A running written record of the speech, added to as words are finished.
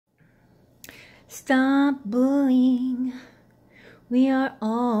Stop bullying. We are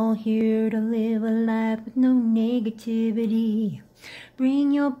all here to live a life with no negativity.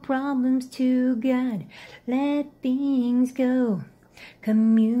 Bring your problems to God. Let things go.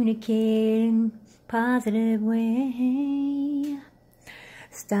 Communicate in a positive way.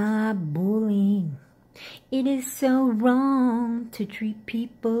 Stop bullying. It is so wrong to treat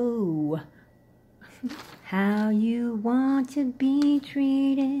people how you want to be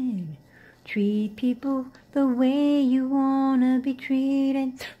treated. Treat people the way you want to be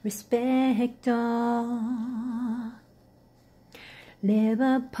treated. Respect all. Live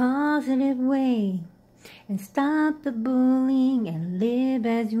a positive way and stop the bullying and live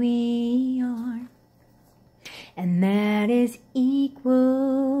as we are. And that is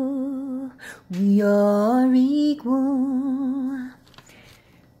equal. We are equal.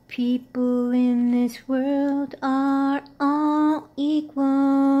 People in this world are all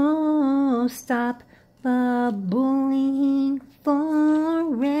equal. Stop the bullying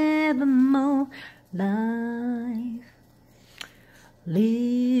forevermore. Life.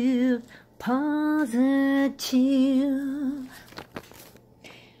 Live positive.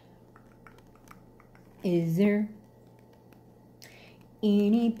 Is there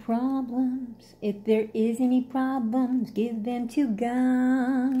any problems? If there is any problems, give them to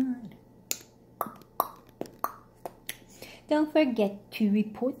God. Don't forget to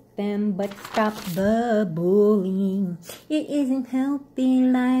report them, but stop the bullying. It isn't healthy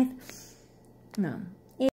life. No.